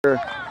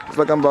It's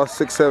like I'm about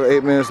 6, 7,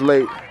 8 minutes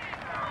late.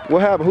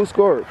 What happened? Who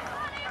scored?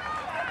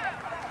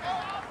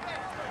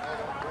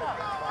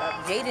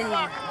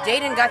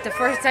 Jaden got the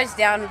first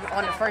touchdown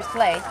on the first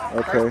play.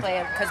 Okay. First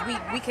play, because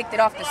we kicked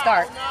it off to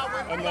start,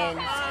 and then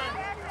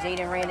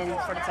Jaden ran in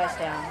for the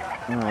touchdown.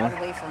 All the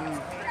way from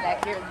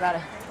back here,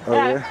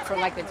 from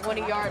like the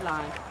 20-yard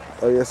line.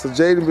 Oh yeah, so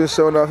Jaden been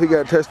showing off. He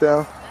got a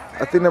touchdown.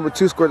 I think number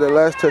 2 scored that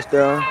last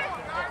touchdown.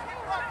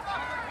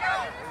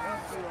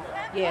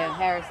 Yeah,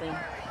 Harrison.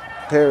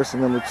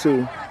 Harrison, number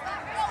 2.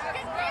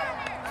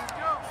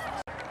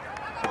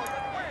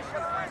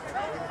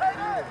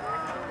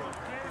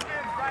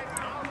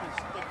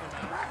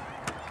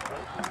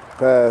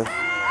 Pass.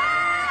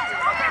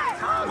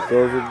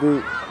 Throws it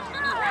deep.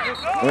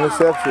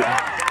 Interception.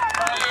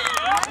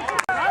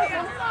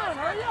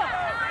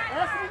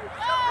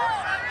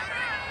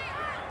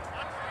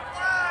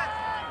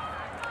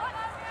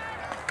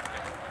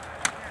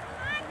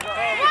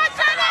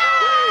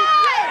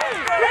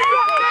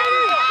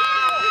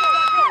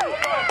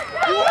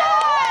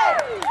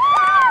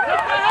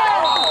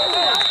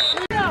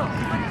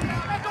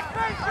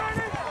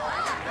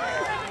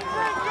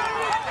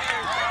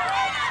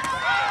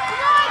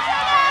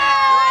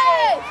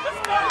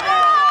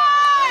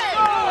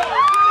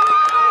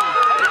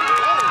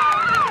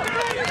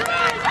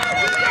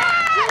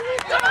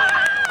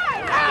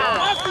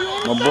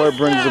 My boy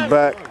brings it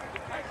back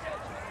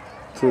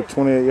to the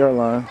 28-yard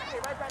line.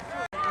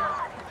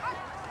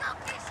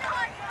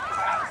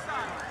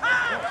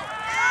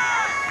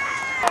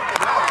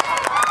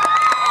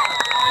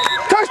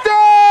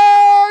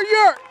 Touchdown!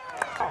 York!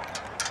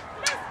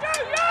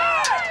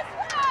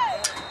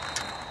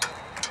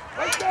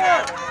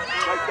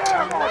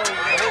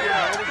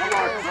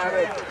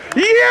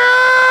 Yeah!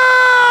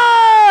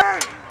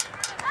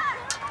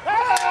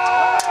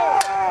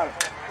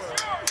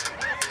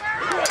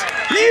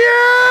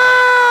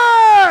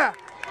 Yeah!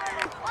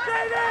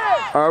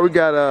 All right, we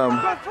got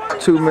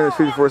 2 minutes,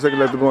 54 seconds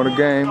left to go in the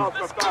game.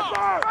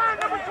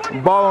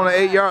 Ball on the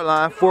 8-yard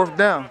line, 4th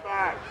down.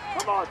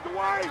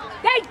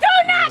 They do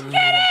not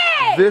get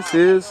it! This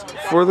is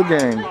for the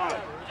game.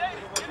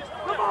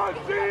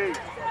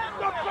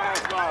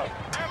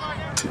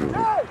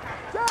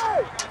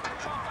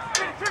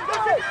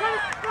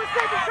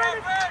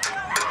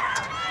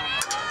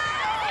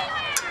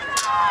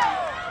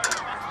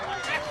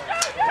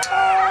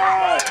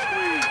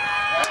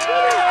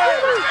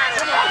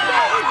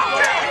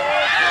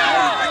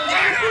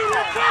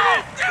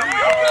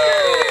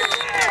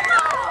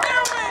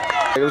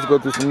 Let's go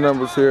through some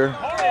numbers here.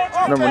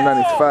 Number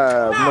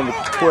 95, number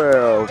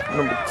 12,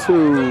 number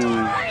 2,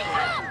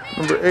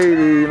 number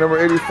 80, number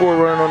 84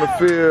 running on the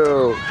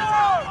field.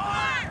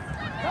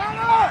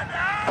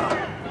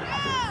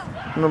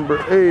 Number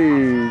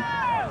 8,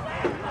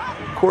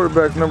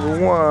 quarterback number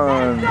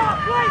 1.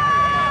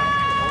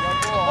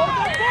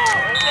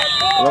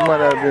 Well, that might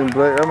have been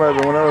Blake. That might have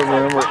been when I was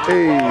number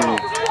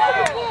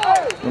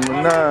 8,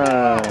 number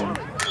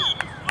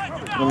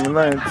 9, number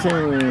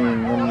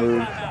 19,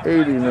 number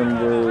 80,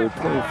 number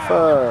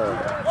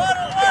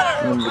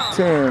 25, number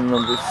 10,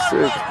 number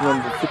 6,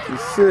 number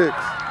 56.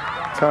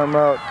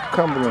 Timeout,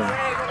 Cumberland.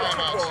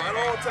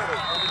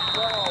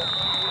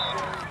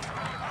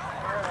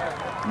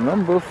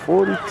 Number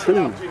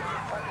 42.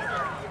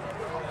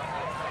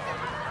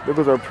 There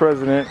was our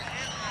president,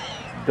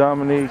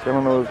 Dominique. I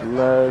don't know his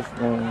last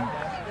name.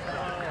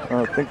 I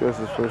don't think that's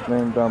his first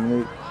name,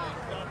 Dominique.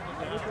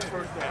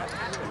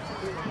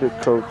 Big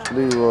coach,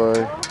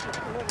 Leroy.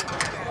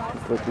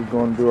 Looks like we're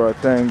going to do our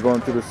thing,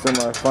 going to the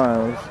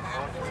semifinals.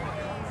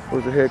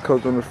 Was the head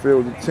coach on the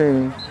field with the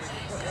team.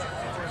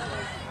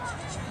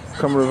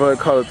 Cumberland Valley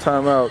called a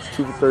timeout.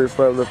 2 for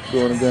 35 left to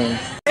go in the game.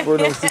 For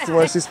number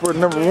 61, she's for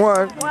number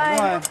 1.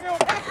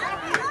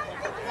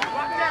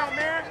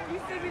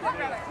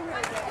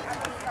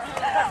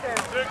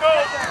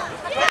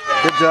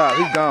 Good job.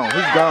 He's gone.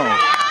 He's gone.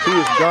 He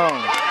is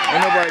gone.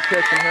 Ain't nobody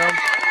catching him.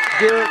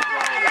 Good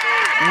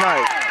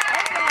night.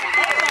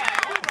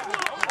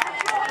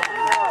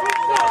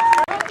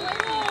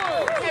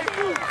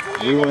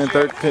 We win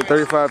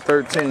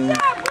 35-13.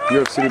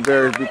 York City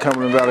Bears beat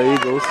Cumberland Valley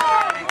Eagles.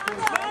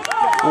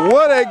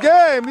 What a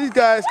game! These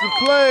guys can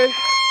play.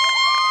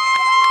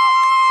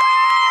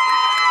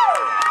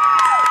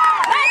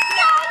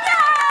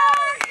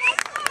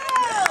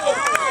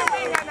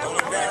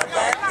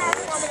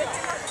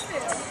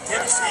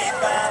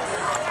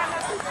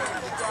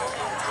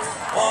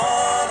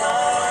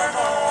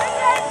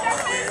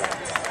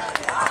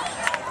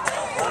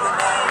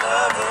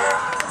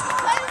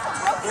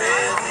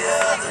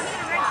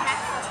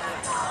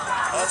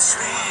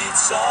 Sweet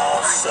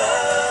soft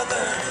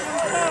southern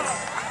girl.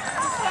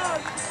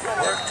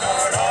 Worked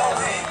hard all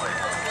week.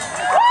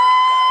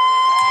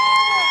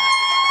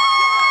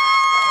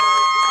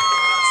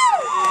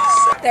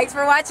 Thanks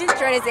for watching.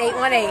 Trent is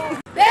 818.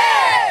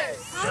 Bears!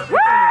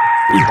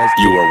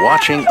 You are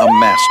watching a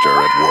master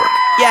at work.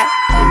 Yeah.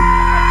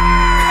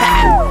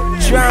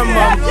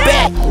 drama, I'm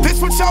back. This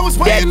what y'all was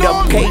That waiting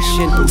on?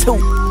 location too,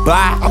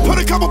 bye. I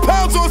put a couple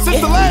pounds on since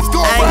the last go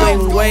I ain't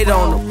around. even wait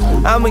on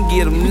them. I'ma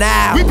get them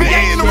now. We been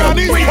eating around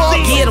these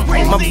parts. Get them.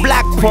 My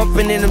block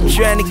pumping and I'm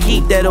trying to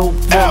keep that old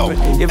pumping.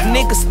 If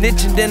niggas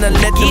snitching, then I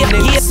let them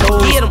niggas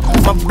get them.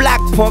 My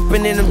block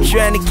pumping and I'm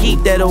trying to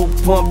keep that old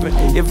pumping.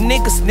 If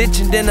niggas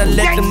snitching, then I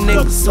let them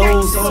niggas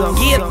hold some.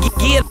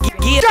 Get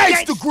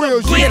Gangsta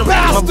grills, you Get 'em.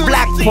 My bastard.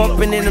 block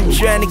pumping and I'm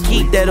trying to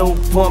keep that old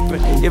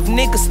pumping. If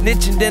niggas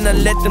snitching, then I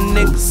let them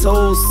niggas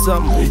hold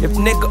something. If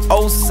nigga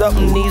owe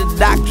something, need a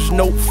doctor's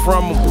note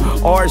from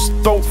him or his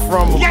throat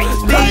from him.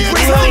 These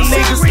real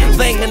niggas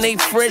thinking they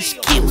fresh,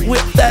 get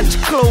whipped out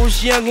your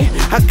clothes, youngin'.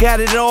 I got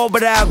it all,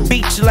 but I'll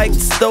beat you like you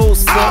stole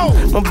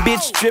something. My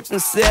bitch trippin',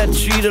 say I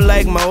treat her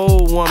like my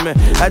old woman.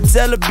 I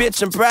tell a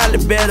bitch I'm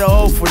probably better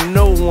off with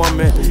no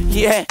woman.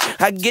 Yeah,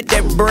 I get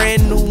that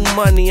brand new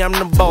money, I'm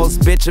the boss,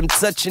 bitch. I'm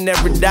touching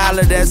every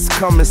dollar that's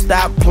coming,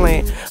 stop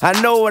playing. I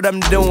know what I'm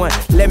doing,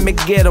 let me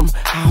get him.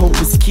 I hope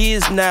his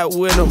kids not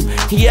with him.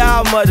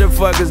 Y'all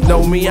motherfuckers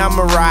know me, I'm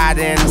a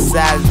rider in the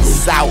side of the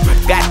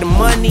South. Got the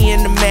money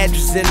in the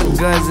mattress and the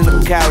guns in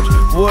the couch.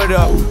 What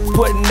up?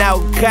 Putting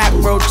out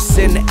cockroaches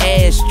in the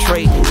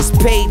ashtray. It's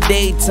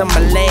payday to my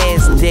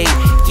last day.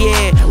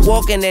 Yeah,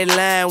 walking that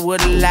line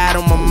with a lot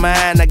on my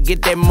mind. I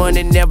get that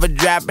money, never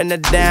dropping a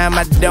dime.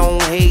 I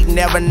don't hate,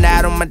 never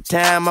not on my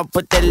time. I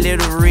put that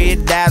little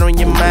red dot on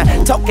your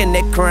mind. Talking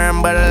that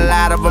crime, but a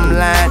lot of them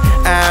lying.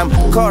 I'm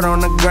caught on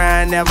the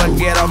grind, never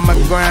get off my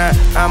grind.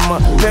 I'm a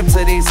pimp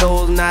to these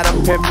hoes, not a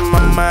pimp in my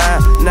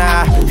mind.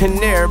 Nah,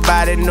 and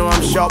everybody know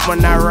I'm sharp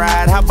when I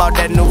ride. How about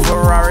that new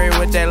Ferrari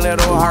with that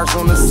little horse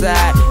on the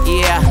side?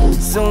 Yeah,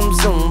 zoom,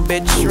 zoom,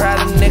 bitch. Ride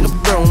a nigga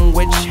broom,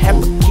 which have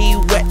a key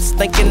wet,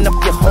 stinking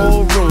up your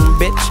whole room,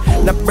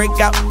 bitch. Now break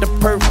out the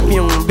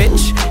perfume,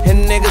 bitch.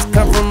 And niggas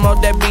come from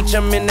out that beach,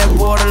 I'm in that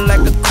water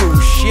like a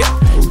cruise ship.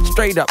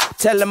 Straight up,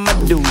 tellin' my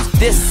dudes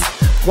this.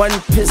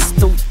 One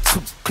pistol,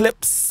 2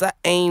 clips, I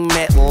aim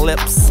at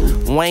lips.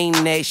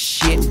 Wayne that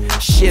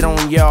shit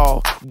on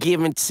y'all.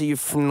 Giving to you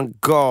from the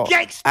God.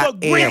 I am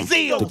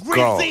the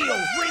God.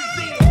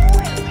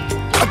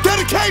 A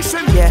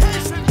dedication. Yeah.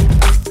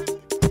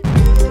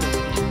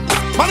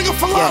 My nigga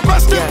Fallah,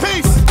 rest in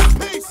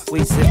peace.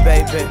 We said,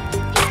 baby,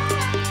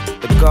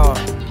 the God.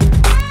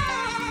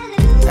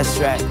 That's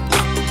right.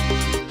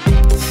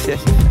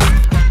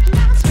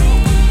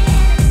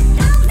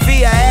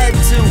 V, I had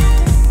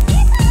to.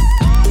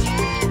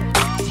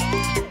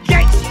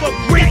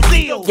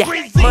 Yeah,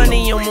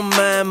 money on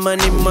my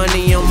mind,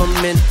 money on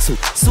my mental.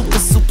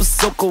 Super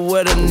soaker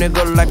with a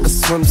nigga like a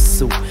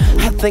swimsuit.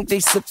 I think they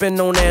sippin'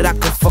 on that I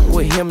can fuck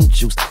with him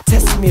juice.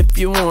 Test me if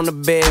you want a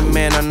bad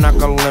man, I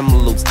knock a limb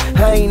loose.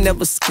 I ain't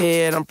never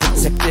scared, I'm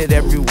protected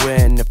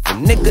everywhere. And if a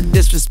nigga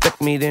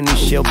disrespect me, then he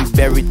shall be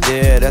buried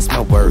there, that's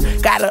my word.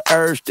 Got a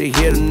urge to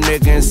hit a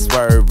nigga and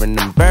swerve. And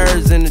them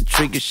birds in the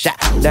tree get shot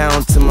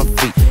down to my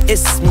feet.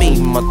 It's me,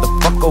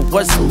 motherfucker,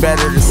 what's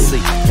better to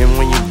see? And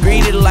when you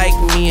greedy like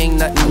me, ain't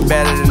nothing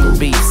better than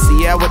beef.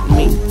 See out with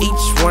me,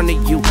 each one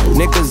of you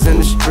niggas in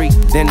the street,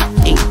 then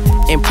eat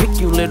and pick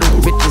you little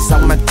bitches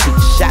on my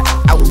teeth. Shot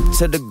out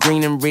to the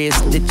green and red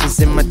stitches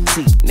in my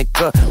teeth,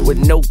 nigga, with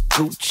no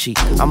Gucci.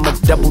 I'm a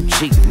double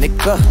cheek,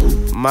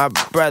 nigga. My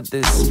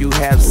brothers, you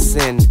have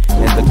sinned,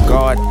 and the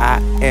God I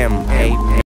am. Amen.